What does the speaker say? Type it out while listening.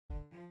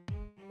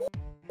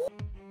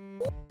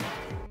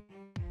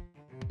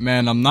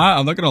Man, I'm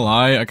not gonna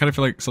lie. I kind of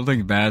feel like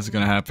something bad is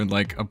gonna happen.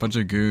 Like a bunch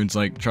of goons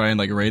like try and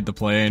like raid the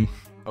plane.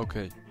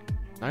 Okay,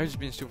 now you're just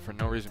being stupid for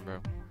no reason, bro.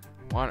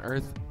 Why on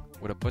earth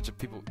would a bunch of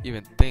people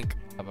even think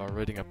about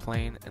raiding a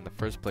plane in the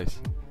first place?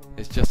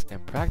 It's just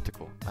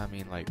impractical. I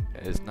mean, like,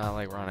 it's not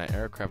like we're on an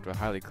aircraft with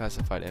highly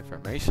classified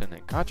information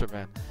and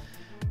contraband.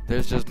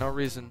 There's just no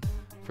reason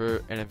for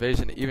an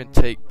invasion to even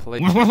take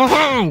place.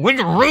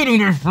 We're raiding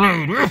this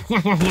plane.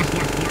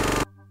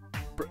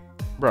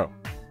 Bro,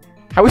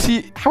 how is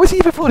he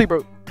even floating,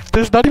 bro?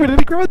 There's not even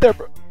any ground there,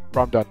 bro.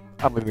 Bro, I'm done.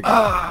 I'm leaving the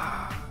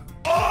game.